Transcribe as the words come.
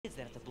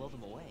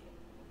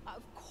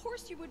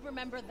course you would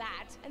remember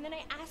that. And then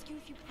I ask you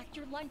if you packed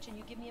your lunch and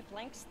you give me a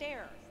blank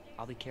stare.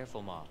 I'll be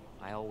careful, Mom.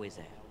 I always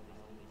am.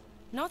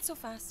 Not so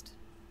fast.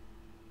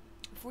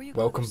 Before you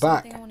Welcome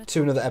back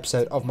to another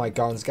episode of my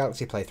Guardians of the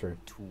Galaxy playthrough.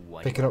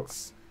 Picking up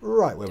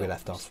right where we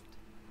left off.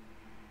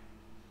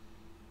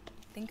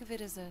 Think of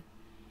it as a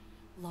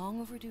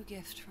long overdue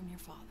gift from your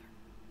father.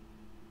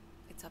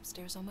 It's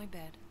upstairs on my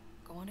bed.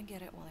 Go on and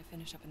get it while I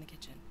finish up in the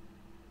kitchen.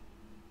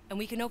 And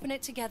we can open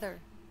it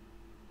together.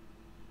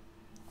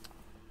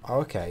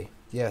 Okay.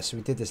 Yeah, so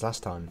we did this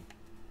last time.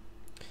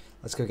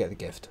 Let's go get the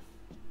gift.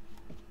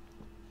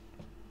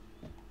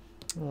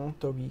 Oh,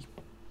 doggy.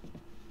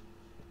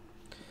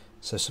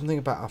 So something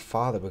about our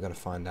father we're going to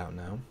find out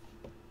now.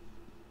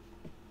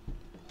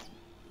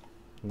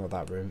 Not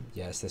that room.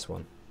 Yeah, it's this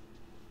one.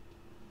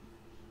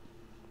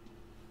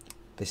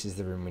 This is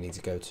the room we need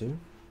to go to.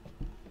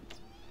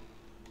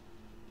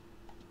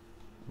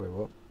 Wait,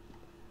 what?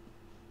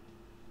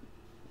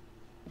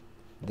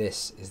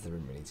 This is the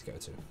room we need to go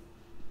to.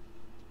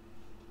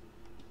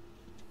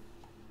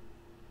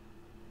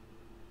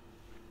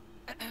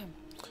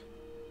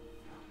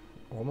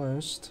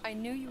 Almost. I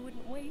knew you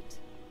wouldn't wait.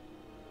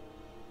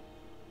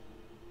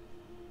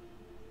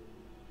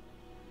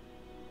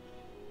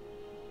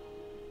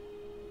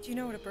 Do you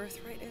know what a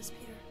birthright is,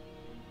 Peter?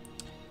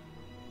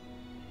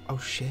 Oh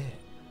shit.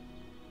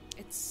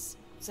 It's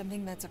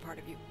something that's a part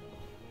of you.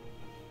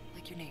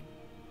 Like your name.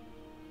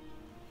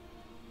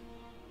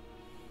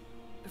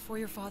 Before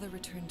your father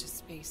returned to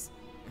space.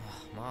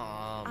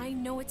 Mom. I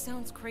know it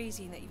sounds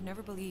crazy and that you've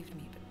never believed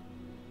me, but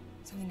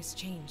something has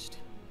changed.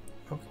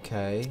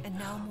 Okay. And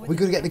now more we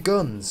gotta get the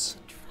guns.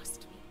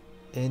 Trust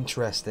me.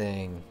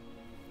 Interesting.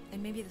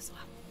 And maybe this will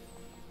help.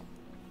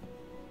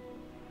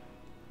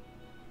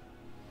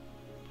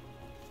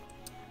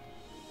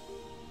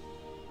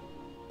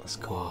 That's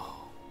cool.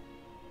 Whoa.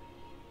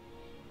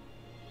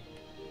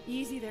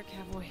 Easy there,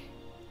 cowboy.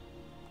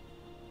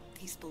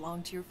 These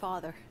belong to your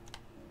father.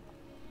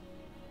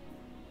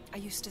 I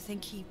used to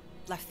think he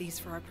left these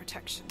for our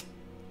protection.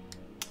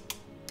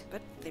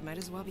 But they might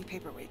as well be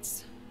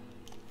paperweights.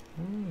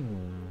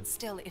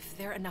 Still, if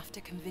they're enough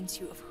to convince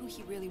you of who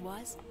he really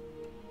was,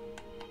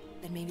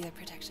 then maybe they're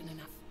protection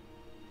enough.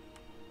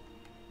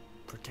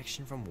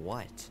 Protection from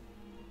what?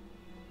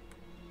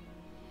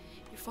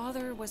 Your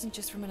father wasn't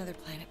just from another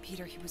planet,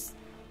 Peter. He was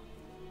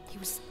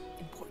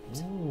important.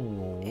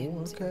 Ooh,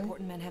 and okay.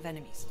 important men have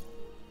enemies.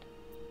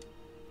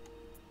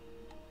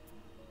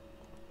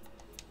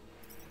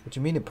 What do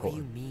you mean What do you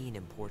important? mean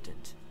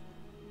important?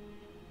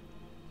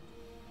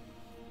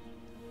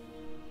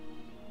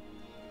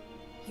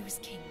 He was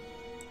king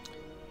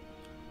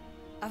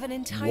of an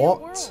entire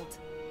What? world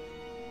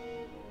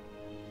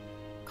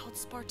called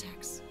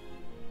Spartax,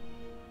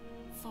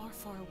 far,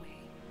 far away.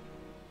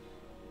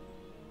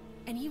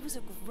 And he was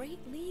a great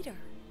leader.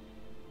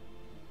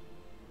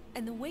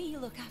 And the way you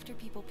look after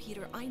people,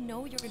 Peter, I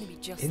know you're going to be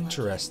just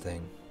Interesting.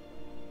 like him.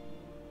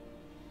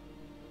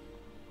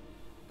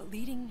 But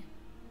leading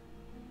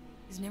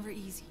is never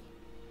easy.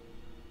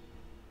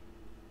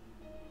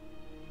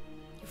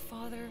 Your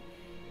father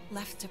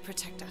left to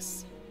protect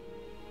us.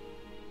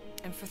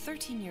 And for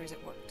 13 years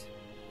it worked.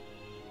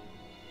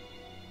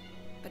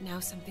 But now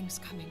something's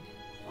coming.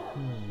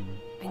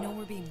 I know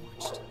we're being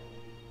watched.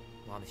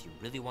 Mom, if you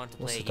really wanted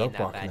to What's play a the game dog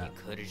that barking bad, at?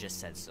 you could have just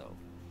said so.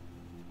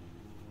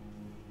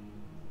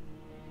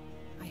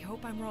 I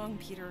hope I'm wrong,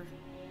 Peter.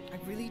 I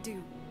really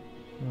do.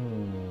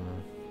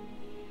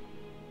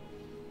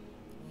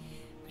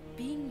 But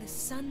being the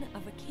son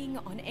of a king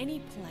on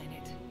any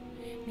planet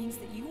means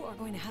that you are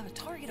going to have a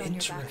target on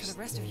your back for the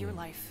rest of your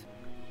life.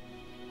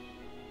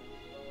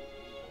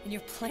 And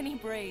you're plenty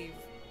brave.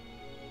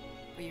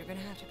 But you're going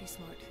to have to be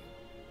smart.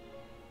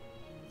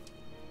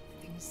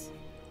 Things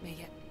may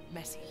get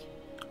messy.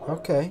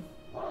 Okay.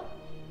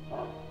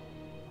 I'm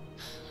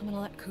going to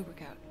let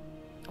Kubrick out.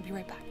 I'll be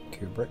right back.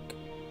 Kubrick.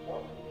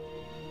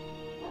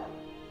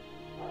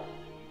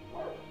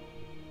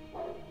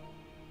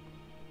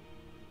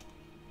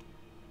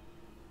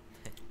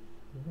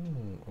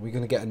 Are we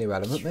going to get a new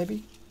element,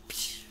 maybe?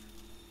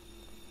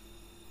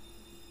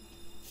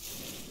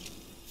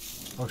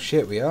 Oh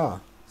shit, we are.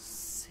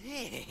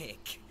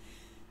 Sick.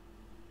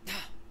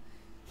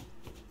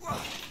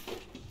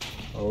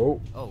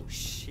 Oh. Oh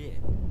shit.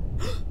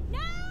 No!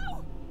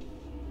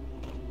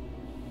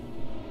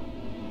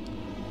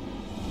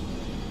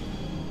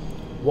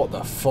 What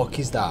the fuck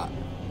is that?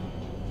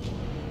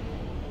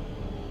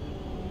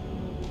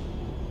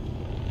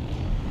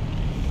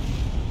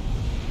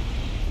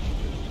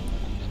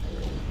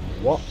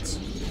 What?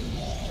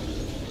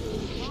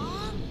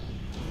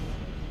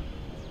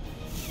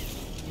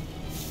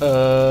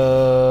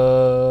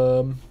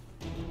 Um.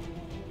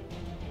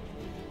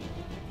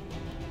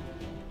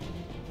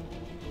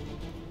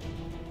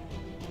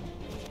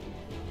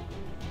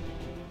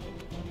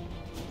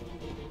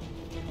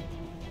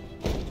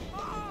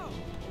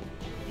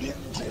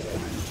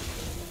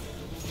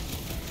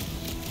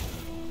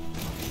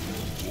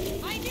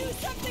 I knew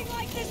something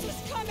like this was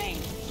coming!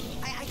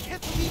 I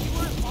can't believe you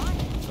weren't fine.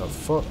 The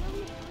fuck?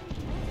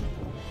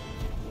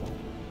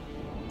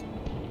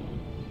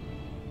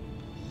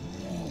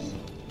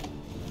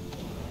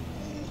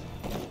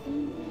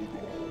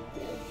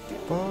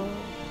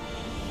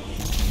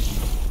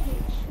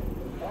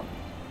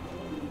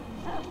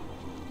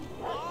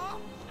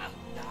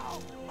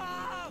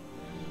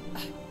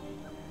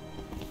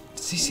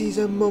 He sees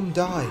her mum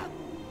die.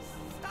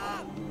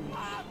 Stop!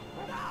 Mom!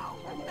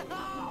 No!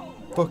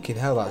 No! Fucking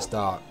hell, that's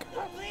dark.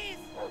 Please,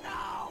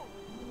 no!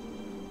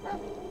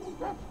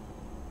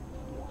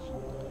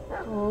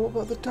 Oh, what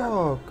about the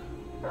dog?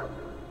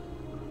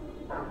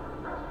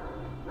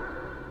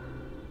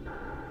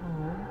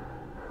 Oh.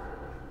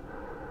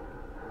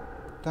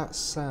 That's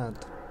sad.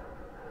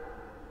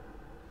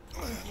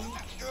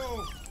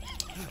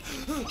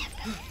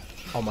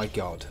 Oh my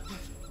god.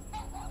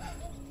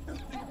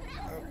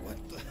 What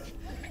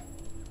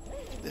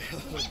the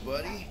hell,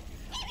 buddy?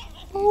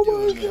 Oh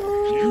my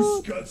god.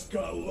 You scuts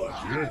got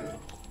lucky.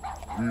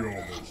 We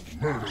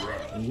almost murdered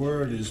her. The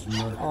word is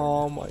murder.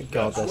 Oh my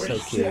god, they're That's so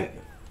what he cute.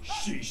 said.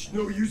 Sheesh,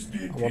 no use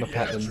being I wanna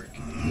pet them.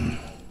 pediatric.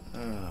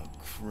 Oh,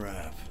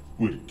 crap.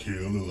 Would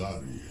kill a lot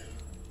of you,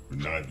 but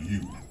not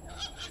you.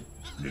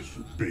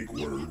 Mr. Big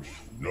Words.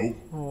 Nope.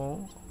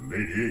 Oh.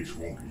 Lady H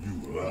wanted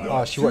you alive.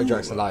 Oh, she wanted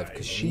Drax alive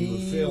because You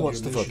she failed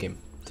wants to your fuck mission. him.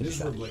 To be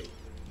fair. Miserably.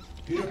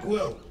 Peter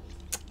Quill.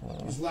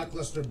 These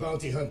lackluster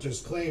bounty hunters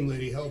claim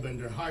Lady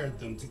Hellbender hired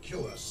them to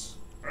kill us.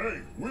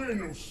 Hey, we ain't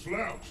no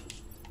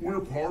slouches.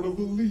 We're part of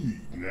the league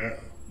now.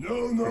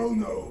 No,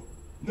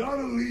 not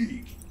a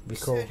league. We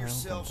You call said her.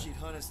 yourself she'd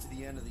hunt us to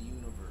the end of the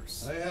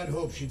universe. I had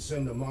hoped she'd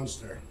send a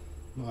monster,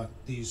 not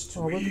these two.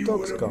 Oh, where the We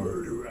dog's would've gone?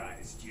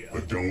 murderized you.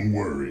 But don't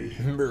worry.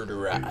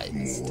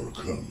 Murderized. More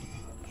coming.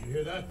 Did you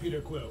hear that,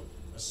 Peter Quill?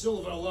 A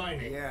silver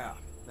lining. Yeah,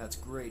 that's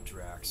great,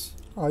 Drax.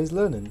 Oh, he's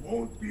learning.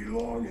 Won't be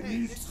long in Hey,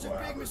 these this is a big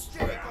clavers.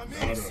 mistake. I'm Not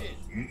us.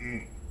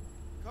 innocent.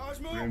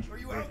 Cosmo, Friends are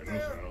you taking out us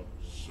there? out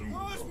soon.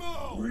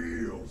 Cosmo!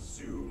 Real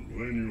soon.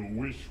 Then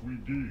you'll wish we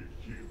did,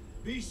 Jim.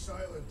 Be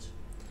silent.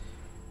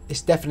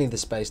 It's definitely the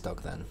space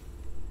dog then.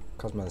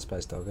 Cosmo the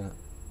space dog, isn't it?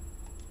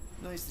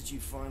 Nice that you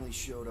finally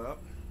showed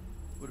up.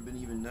 Would have been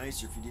even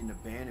nicer if you didn't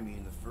abandon me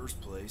in the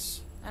first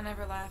place. I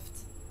never left.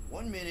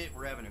 1 minute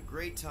we're having a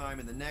great time,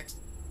 and the next...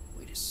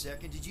 Wait a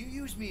second, did you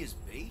use me as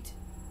bait?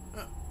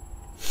 Huh.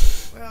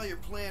 Well, your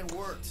plan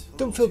worked. A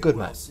Don't little feel too good,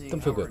 well mate. seeing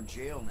Don't feel how we're good. in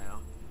jail now.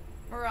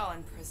 We're all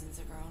in prisons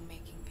of our own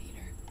making,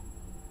 Peter.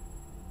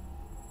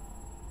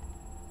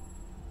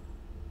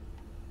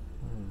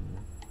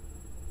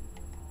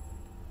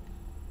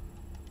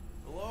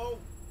 Hello?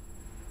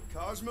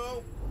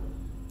 Cosmo?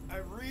 I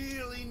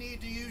really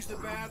need to use the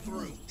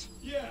bathroom.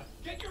 Yeah,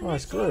 get your Oh,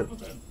 it's mitts good. off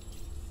of him.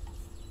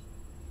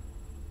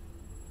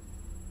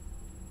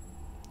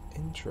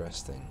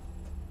 Interesting.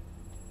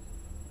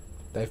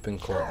 They've been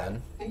caught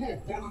then. The little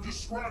bugger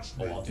just scratched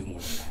Oh, me. I'll do more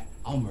than that.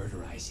 I'll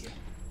murderize you.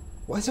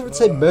 Why does everyone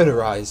say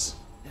murderize?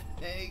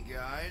 Hey,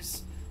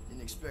 guys.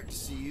 Didn't expect to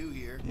see you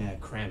here. Yeah,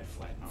 cram it,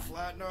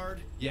 Flatnard. Flatnard?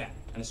 Yeah,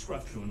 and a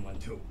scruff crewing one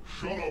too.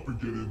 Shut up and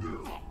get in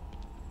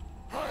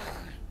there.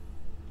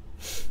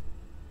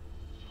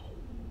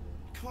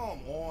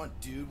 Come on,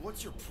 dude.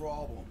 What's your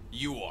problem?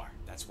 You are.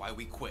 That's why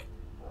we quit.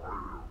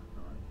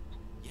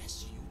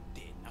 Yes, you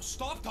did. Now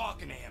stop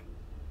talking to him.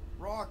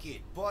 Rocket,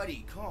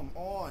 buddy, come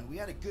on. We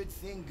had a good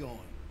thing going.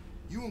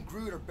 You and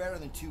Groot are better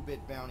than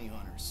 2-bit bounty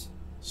hunters.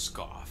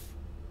 Scoff.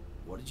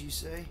 What did you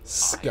say?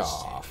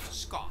 Scoff.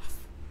 Scoff.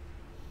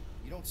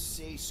 You don't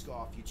say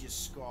scoff, you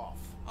just scoff.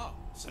 Oh,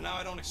 so now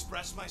I don't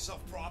express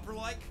myself proper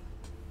like?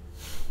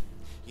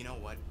 You know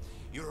what?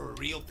 You're a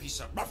real piece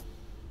of...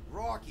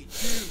 Rocket,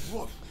 dude,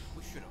 woof.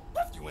 We should have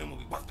buffed you in when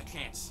we buffed the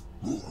chance.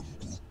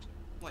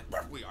 Like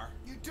we are.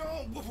 You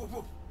don't. Woof, woof,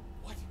 woof.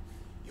 What?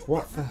 You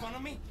What buff in the- front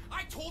of me?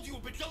 I told you a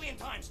bajillion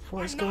times.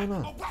 What is I'm going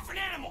not on? a buffing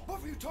animal.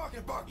 What are you talking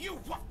about? You.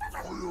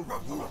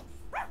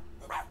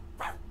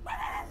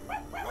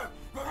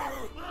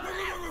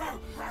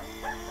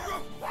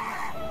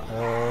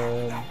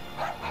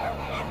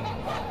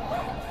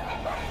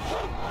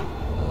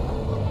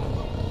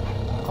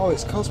 Oh,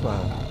 it's Cosmo.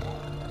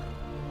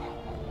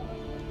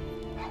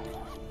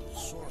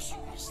 Sorcery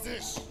is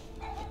this?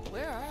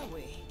 Where are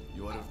we?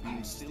 You ought to have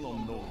been still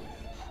on nowhere.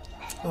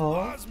 Oh,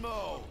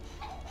 Cosmo!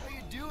 How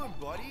you doing,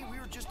 buddy? We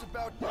were just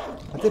about...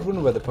 I did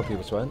wonder where the puppy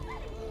was went.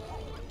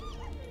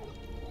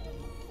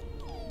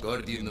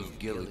 Guardian of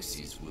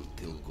Galaxies will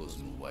tell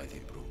Cosmo why they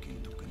broke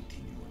into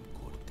Continuum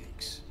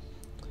Cortex.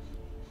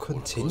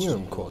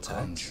 Continuum Or Cosmo will Cortex.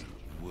 conjure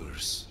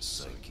worse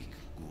psychic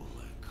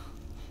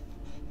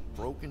gulag.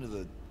 Broke into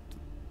the...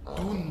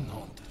 Do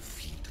not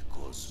feed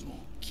Cosmo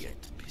cat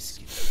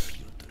biscuit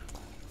computer.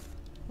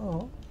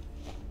 Oh,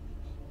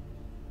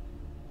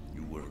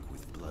 You work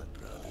with Blood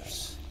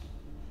Brothers.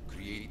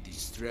 Create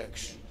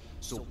distraction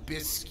so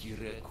Pesky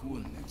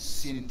Raccoon and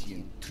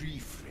sentient tree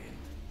friend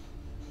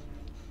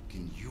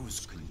can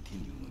use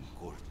Continuum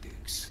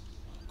Cortex.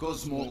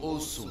 Cosmo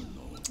also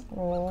known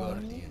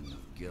Guardian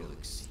of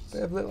Galaxies. They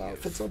have little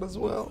outfits on as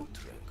well.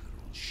 Tracker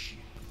on ship.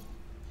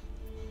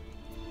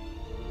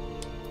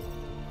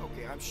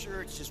 Okay, I'm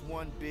sure it's just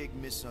one big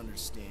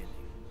misunderstanding.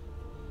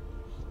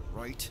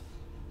 Right?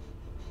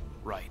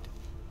 Right.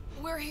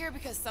 We're here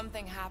because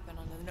something happened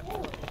on the...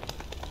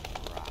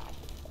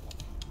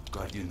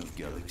 Guardian of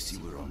Galaxy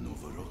were on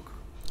Nova Rock.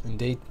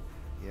 indeed.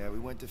 Yeah, we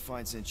went to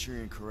find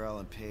Centurion Corral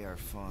and pay our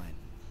fine.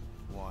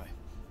 Why?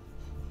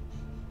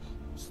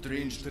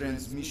 Strange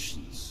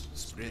transmissions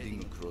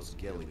spreading across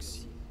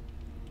galaxy.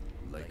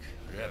 like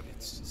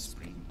rabbits in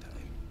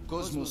springtime.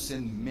 Cosmo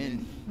sent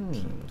men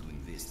to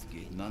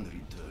investigate, none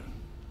return.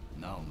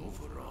 Now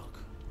Novorok,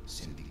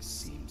 sending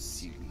same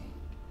signal.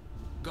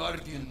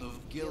 Guardian of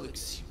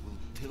Galaxy will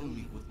tell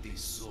me what they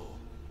saw.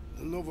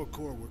 The Nova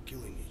Corps were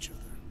killing each other.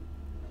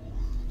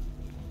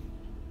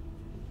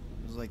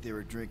 It was like they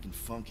were drinking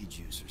funky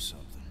juice or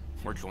something.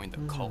 Or joined the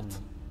cult.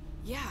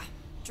 Yeah,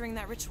 during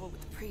that ritual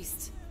with the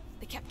priest.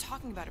 They kept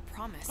talking about a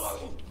promise.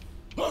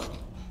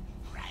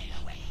 Right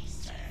away,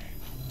 sir.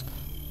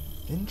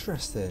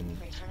 Interesting.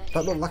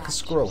 That looked like a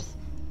scroll.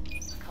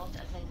 Cult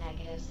of the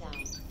Negative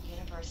Zone.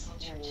 Universal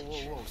Church of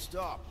Truth. Whoa,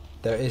 stop.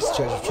 There is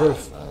Church of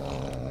Truth.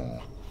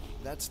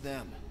 That's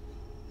them.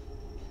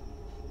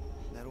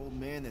 That old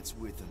man that's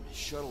with them. His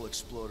shuttle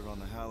exploded on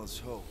the Hallis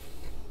Hope.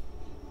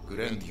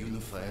 Grand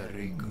Unifier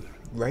Raker.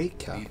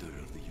 Raker? Leader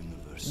of the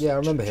universe. Yeah, I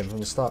remember him from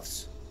the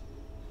start.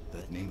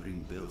 That name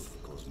rings bells for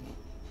Cosmo.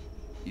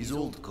 His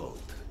old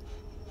cult.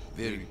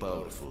 Very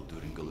powerful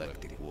during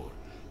Galactic War.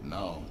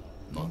 Now,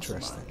 not so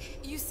Interesting. much.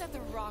 You said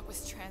the rock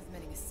was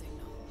transmitting a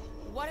signal.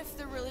 What if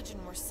the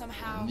religion were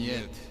somehow...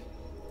 Yet,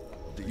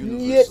 the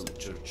Universal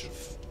Church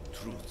of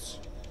Truths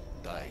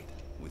died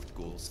with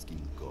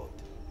gold-skinned God.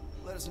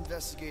 Let us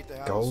investigate the Hallis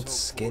Hope.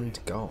 Gold-skinned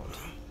god.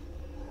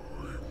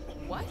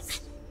 What?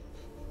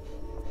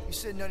 You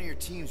said none of your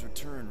teams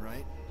returned,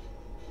 right?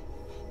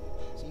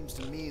 Seems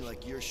to me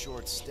like you're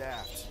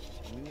short-staffed.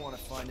 And we want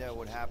to find out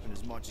what happened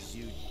as much as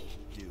you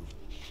do.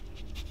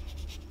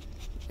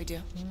 We do?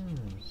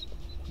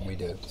 We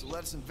do. So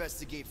let us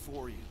investigate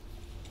for you.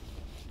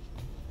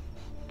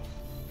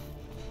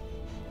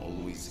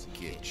 Always a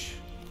catch,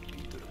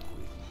 Peter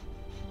Quill.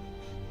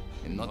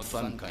 And not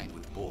fun kind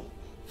with Paul.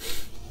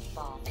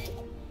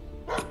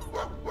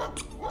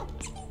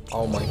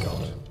 Oh my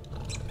god.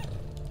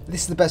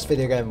 This is the best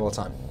video game of all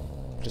time.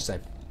 Just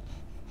saying.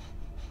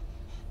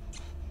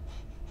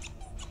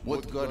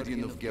 What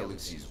Guardian of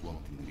Galaxies want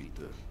in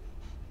return?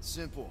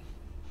 Simple.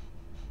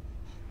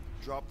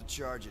 Drop the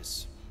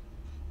charges.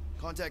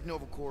 Contact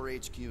Nova Corps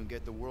HQ and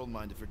get the World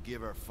Mind to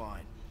forgive our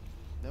fine.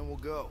 Then we'll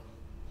go.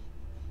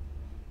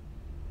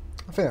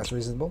 I think that's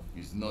reasonable.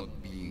 It's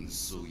not being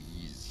so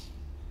easy.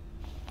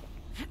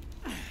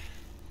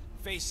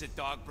 Face it,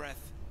 dog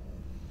breath.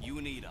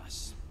 You need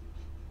us.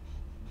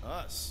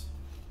 Us?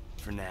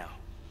 For now.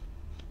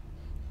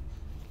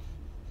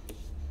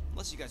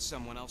 Unless you got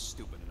someone else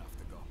stupid enough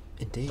to go.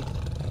 Indeed.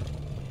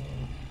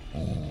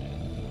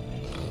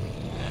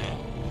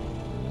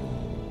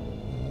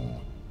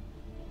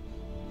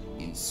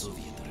 In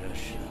Soviet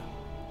Russia,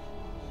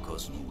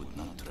 Cosmo would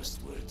not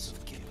trust words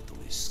of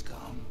capitalist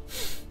scum.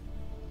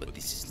 But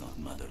this is not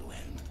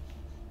motherland.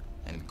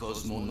 And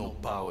Cosmo no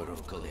power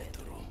of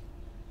collateral.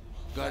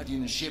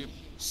 Guardianship,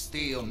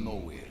 stay on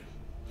nowhere.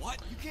 What?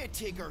 You can't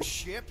take our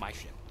ship? My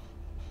ship.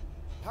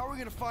 How are we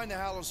gonna find the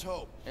Hallis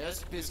Hope?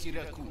 Ask Pesky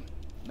Raccoon.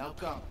 Now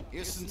come,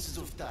 essences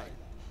of time.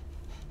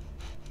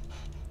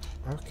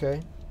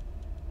 Okay.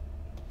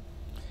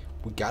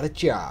 We got a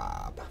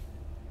job.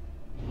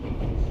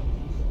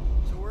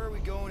 So where are we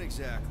going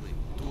exactly?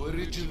 To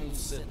original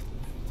settlement.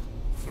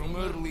 From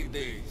early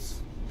days,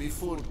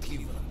 before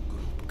Cleveland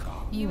Group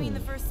come. You mean the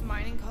first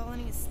mining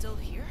colony is still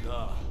here?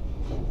 Duh.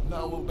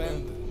 Now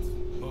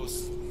abandoned,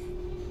 mostly.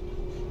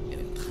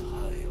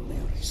 Entirely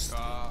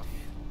restored.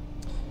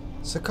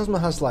 So Cosmo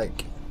has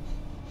like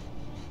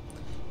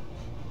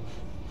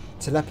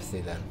telepathy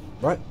then,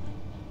 right?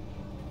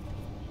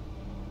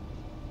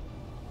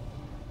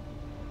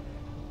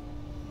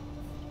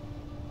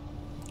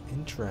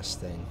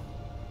 Interesting.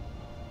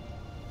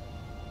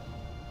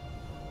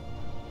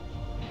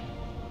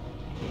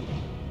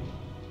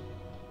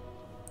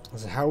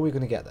 So how are we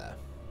going to get there?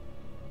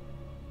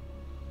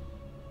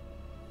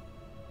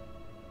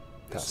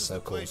 That's so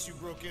cool. Place you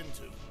broke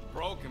into.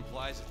 Broke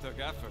implies it took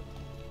effort.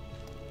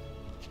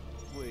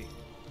 Wait,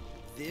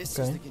 this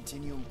Okay. is the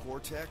Continuum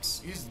Cortex?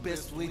 His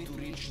best way to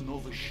reach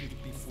Nova ship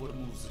before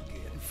moves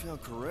again. We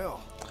found Corel.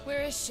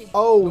 Where is she?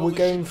 Oh, we're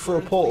going for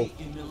a portal.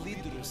 In a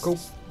leader Cool.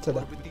 assist To that.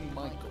 orbiting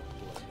Michael.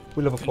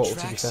 We love a portal,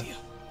 to be fair.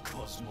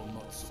 Cosmo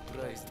not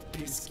surprised.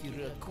 Pesky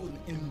Raccoon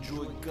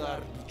enjoy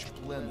garbage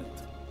planet.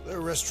 Their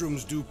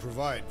restrooms do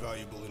provide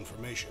valuable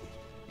information.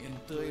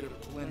 Entire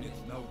planet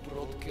now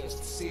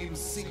broadcast same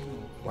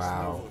signal. as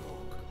Wow.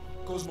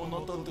 Novorok. Cosmo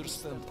not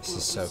understand This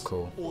is so purpose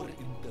cool. or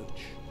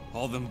indulge.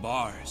 All them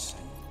bars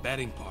and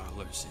betting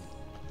parlors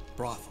and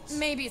brothels.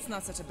 Maybe it's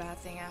not such a bad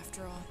thing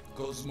after all.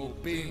 Cosmo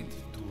pained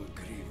to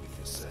agree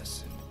with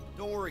Assassin.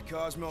 Don't worry,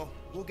 Cosmo.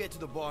 We'll get to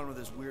the bottom of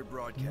this weird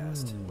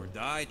broadcast. Or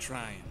die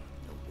trying.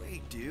 No,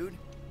 wait, dude.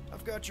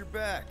 I've got your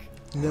back.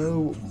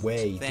 No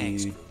way,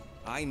 Thanks, dude. crew.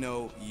 I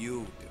know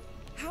you do.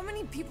 How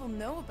many people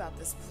know about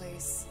this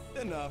place?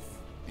 Enough.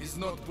 Is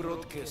not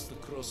broadcast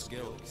across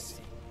galaxy,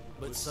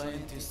 but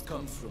scientists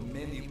come from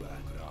many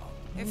backgrounds.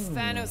 If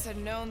Thanos had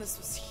known this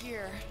was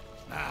here...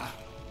 Ah,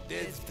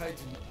 dead Titan.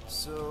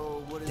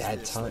 So, what is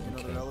Dead this? Titan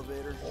Like another King.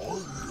 elevator?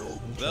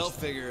 They'll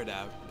figure it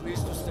out.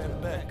 Please to stand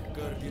back,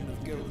 Guardian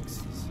of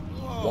Galaxies.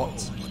 What?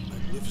 What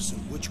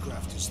magnificent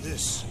witchcraft is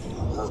this?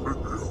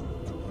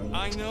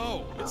 I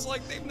know. It's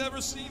like they've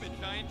never seen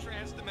a giant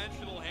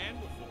trans-dimensional hand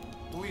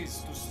before.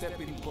 Please to step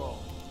in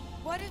Paul.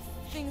 What if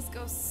things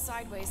go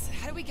sideways?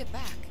 How do we get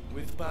back?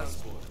 With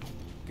passport.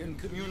 Can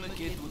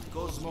communicate with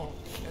Cosmo,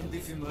 and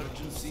if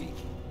emergency,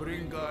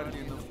 bring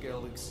Guardian of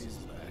Galaxies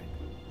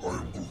back.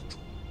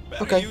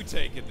 Better Okay. you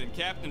take it than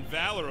Captain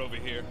Valor over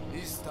here.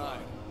 This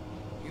time,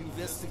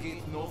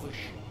 investigate Nova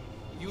ship.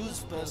 Use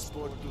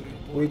passport to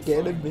report. We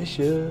get a And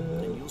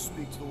mission. you'll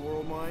speak to the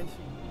world mind?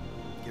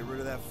 Get rid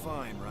of that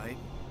fine, right?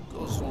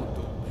 Cosmo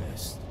do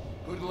best.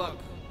 Good luck,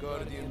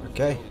 Guardian of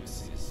Okay.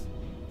 Galaxies.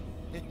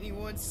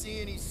 Anyone see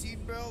any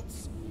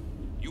seatbelts?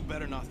 You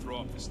better not throw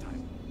up this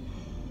time.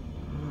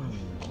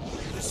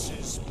 This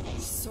is...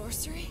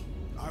 Sorcery?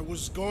 I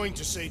was going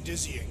to say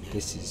dizzying.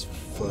 This is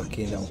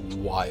fucking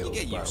wild,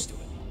 Get bro. used to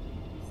it.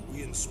 Are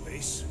we in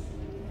space?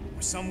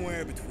 We're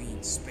somewhere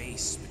between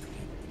space,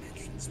 between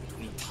dimensions,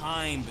 between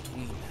time,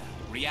 between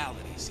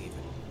realities even.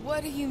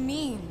 What do you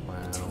mean, Wow.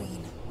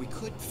 between? We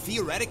could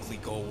theoretically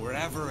go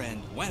wherever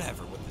and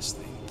whenever with this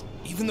thing.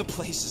 Even the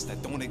places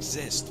that don't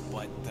exist,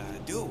 but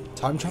do.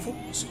 Time travel?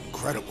 It's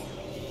incredible.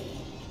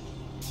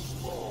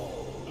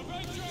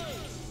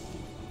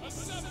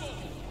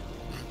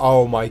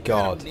 Oh my What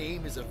god. kind of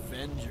name is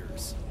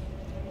Avengers?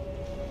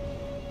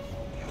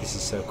 This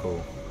is so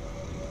cool.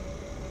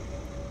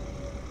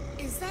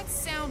 Is that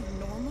sound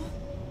normal?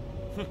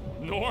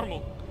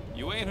 Normal.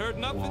 You ain't heard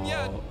nothing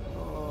yet.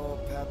 Oh,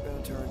 Pat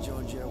Benatar and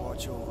Joan Jett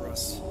watch over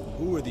us.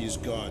 Who are these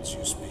gods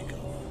you speak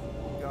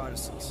of?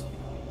 Goddesses.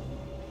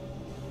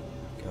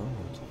 God.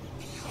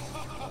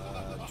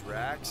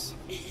 Drax?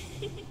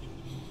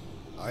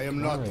 I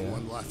am not the yeah.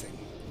 one laughing.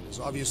 It is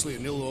obviously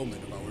an ill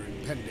omen of our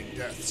impending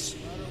deaths.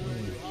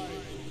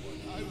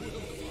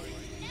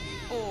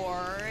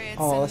 Or it's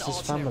Oh, an that's his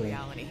alternate family.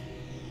 reality.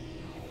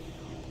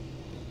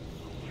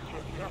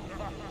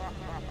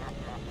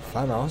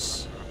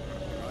 Thanos.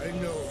 I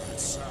know that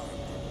sound.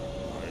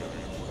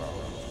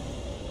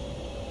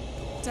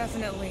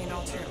 Definitely an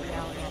alternate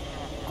reality.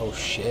 Oh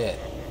shit.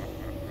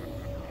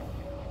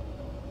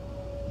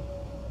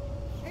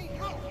 Hey,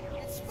 look!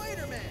 It's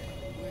Spider-Man!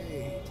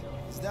 Wait,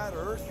 is that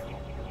Earth?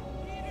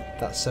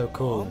 That's so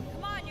cool.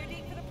 Come on, your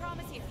date for the prom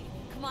is here.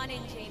 Come on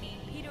in, Janie.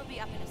 Peter will be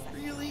up in a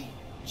second. Really?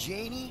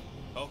 Janie?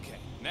 Okay,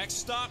 next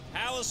stop,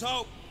 Palace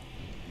Hope.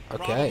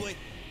 Okay. Probably.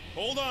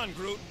 Hold on,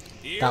 Groot.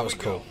 Here That was we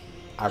cool. go.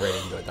 I really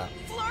enjoyed that.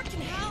 Flark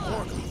and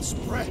Halla! Orgon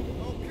spread.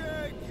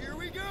 Okay, here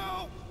we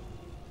go!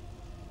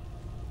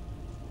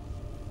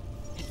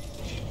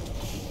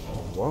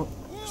 What?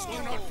 This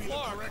cannot be the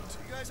correct.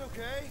 You guys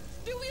okay?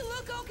 Do we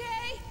look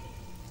okay?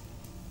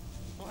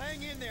 Well,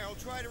 hang in there. I'll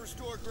try to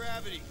restore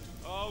gravity.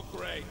 Oh,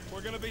 great.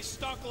 We're gonna be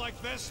stuck like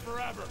this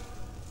forever.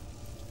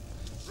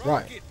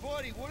 Right. Rocket,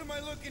 buddy, what am I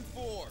looking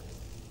for?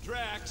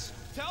 Drax,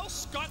 tell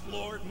Scott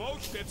Lord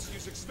most ships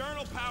use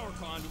external power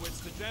conduits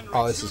to generate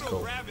Oh, this is cool.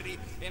 pseudo-gravity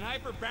in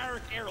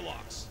hyperbaric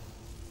airlocks.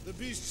 The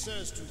beast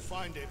says to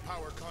find a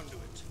power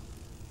conduit.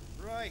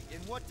 Right,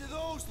 and what do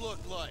those look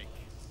like?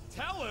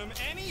 Tell him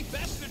any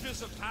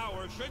vestiges of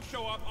power should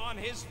show up on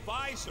his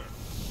visor.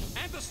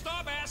 And to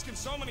stop asking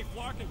so many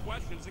flarking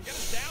questions and get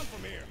us down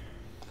from here.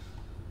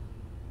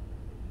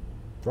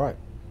 Right.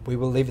 We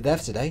will leave it there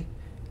for today.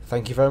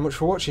 Thank you very much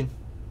for watching.